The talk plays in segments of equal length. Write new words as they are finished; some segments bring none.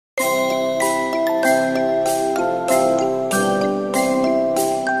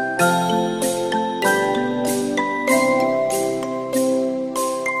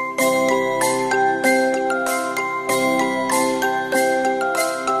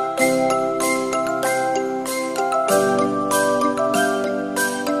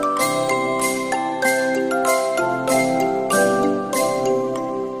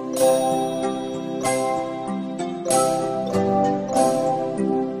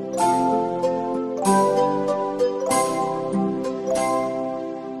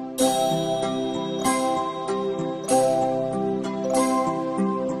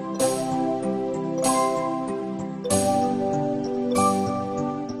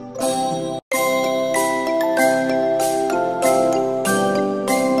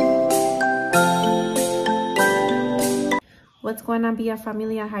going on, Bia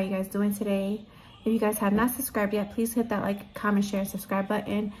Familia? How are you guys doing today? If you guys have not subscribed yet, please hit that like, comment, share, subscribe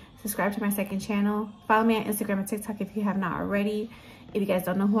button. Subscribe to my second channel. Follow me on Instagram and TikTok if you have not already. If you guys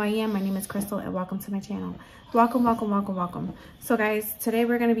don't know who I am, my name is Crystal and welcome to my channel. Welcome, welcome, welcome, welcome. So guys, today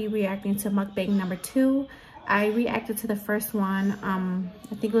we're going to be reacting to mukbang number 2. I reacted to the first one,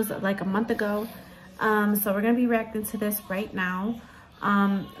 I think it was like a month ago. So we're going to be reacting to this right now.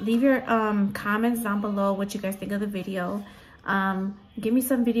 Leave your comments down below what you guys think of the video. Give me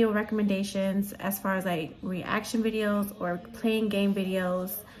some video recommendations as far as like reaction videos or playing game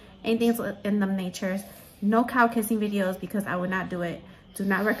videos, anything in them natures. No cow kissing videos because I would not do it. Do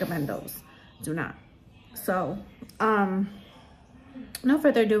not recommend those. Do not. So no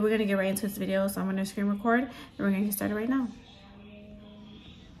further ado, we're gonna get right into this video. So I'm gonna screen record and we're gonna get started right now.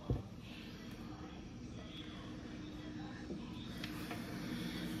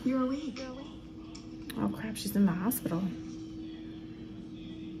 You're awake. Oh crap, she's in the hospital.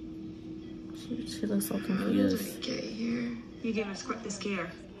 She looks so confused. How did we get here? You gave us the scare.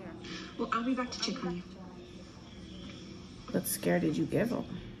 Well, I'll be back to check on you. What scare did you give him?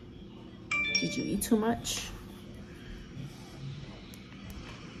 Did you eat too much?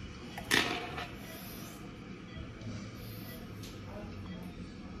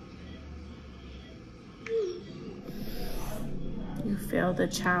 You failed the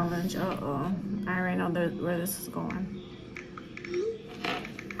challenge. Uh-oh. I already know where this is going.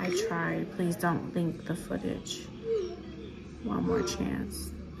 I tried. Please don't link the footage. One more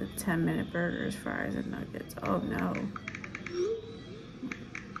chance. The 10-minute burgers, fries, and nuggets. Oh no.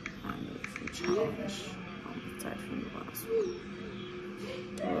 Food challenge. Aside from the last one.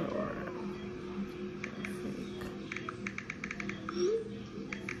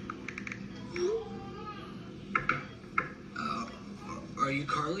 Are you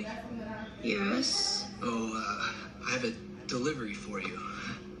Carly? Yes. Oh, I have a delivery for you.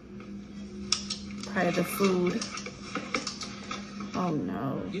 Probably the food. Oh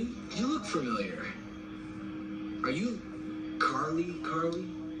no. You look familiar. Are you Carly?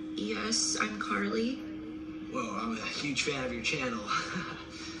 Yes, I'm Carly. Whoa, I'm a huge fan of your channel.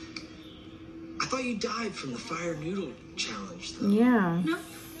 I thought you died from the fire noodle challenge, though. Yeah. No,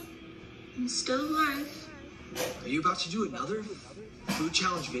 I'm still alive. Are you about to do another food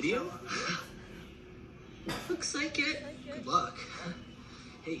challenge video? Looks like it. Good luck.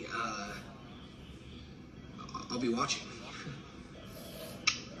 Hey, I'll be watching.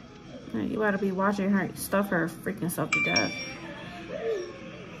 You ought to be watching her stuff her freaking self to death.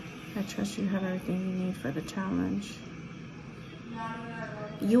 I trust you have everything you need for the challenge.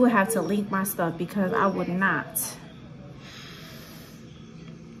 You would have to link my stuff because I would not.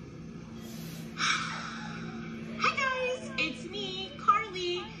 Hi guys, it's me,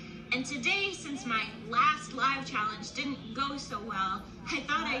 Carly. And today, since my last live challenge didn't go so well, I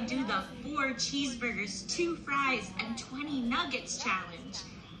thought I'd do the 4 cheeseburgers, 2 fries, and 20 nuggets challenge.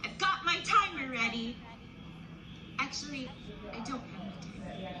 I've got my timer ready. Actually, I don't have my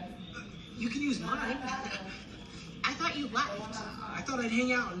timer. You can use mine. I thought you left. I thought I'd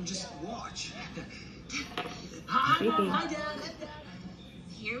hang out and just watch. Creepy. Hi, Dad.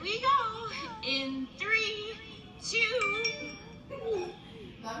 Here we go. In 3, 2,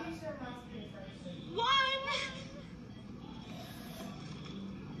 1.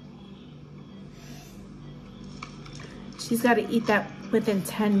 She's got to eat that within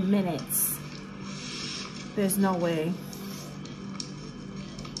 10 minutes. There's no way.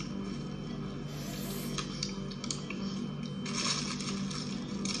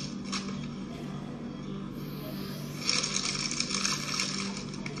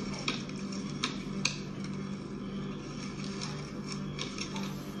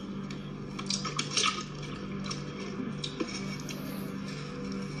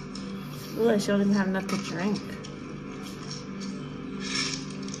 Ooh, she don't even have enough to drink.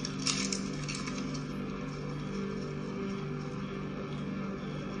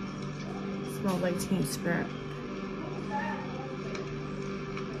 Smells like Teen Spirit.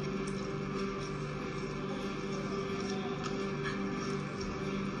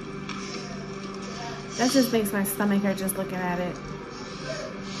 That just makes my stomach hurt just looking at it.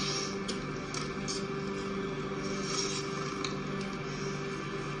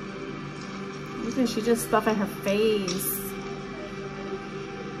 Look at, she just stuffing her face.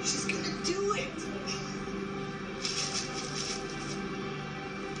 She's gonna do it.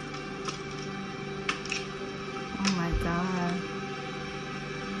 Oh my God.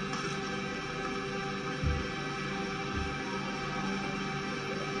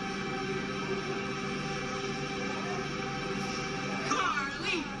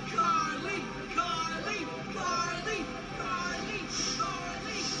 Carly, Carly, Carly, Carly, Carly.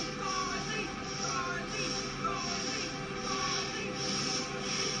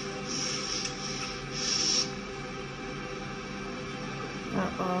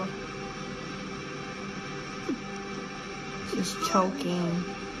 Uh-oh. She's choking.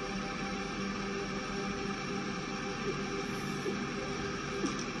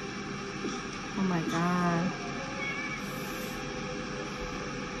 Oh my God.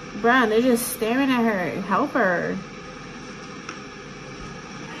 Bruh, they're just staring at her. Help her.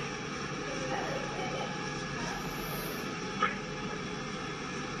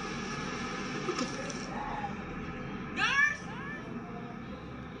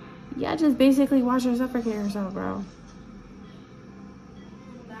 Yeah, just basically watch her suffocate herself, bro.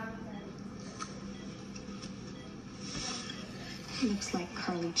 Looks like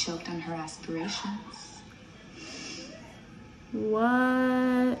Carly choked on her aspirations.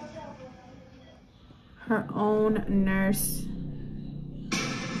 What? Her own nurse.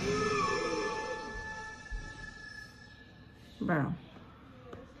 Bro.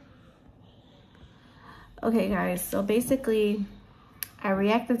 Okay, guys. So basically, I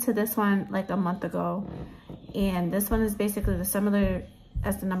reacted to this one like a month ago. And this one is basically the similar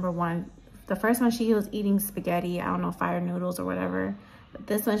as the number one. The first one, she was eating spaghetti. I don't know, fire noodles or whatever. But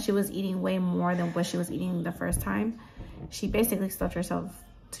this one, she was eating way more than what she was eating the first time. She basically stuffed herself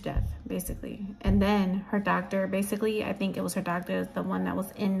to death, basically. And then her doctor, basically, I think it was her doctor, the one that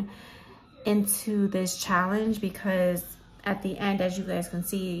was into this challenge, because at the end, as you guys can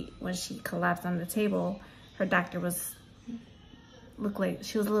see, when she collapsed on the table, her doctor looked like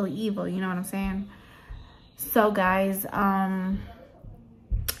she was a little evil, you know what I'm saying? So guys,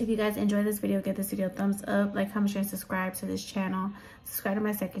 if you guys enjoyed this video, give this video a thumbs up, like, comment, share, and subscribe to this channel. Subscribe to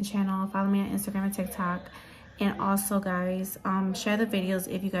my second channel. Follow me on Instagram and TikTok. And also, guys, share the videos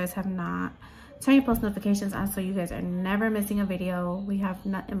if you guys have not. Turn your post notifications on so you guys are never missing a video. We have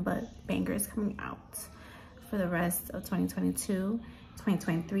nothing but bangers coming out for the rest of 2022.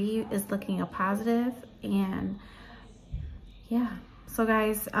 2023 is looking a positive, and yeah. So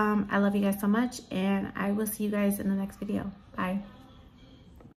guys, I love you guys so much, and I will see you guys in the next video. Bye.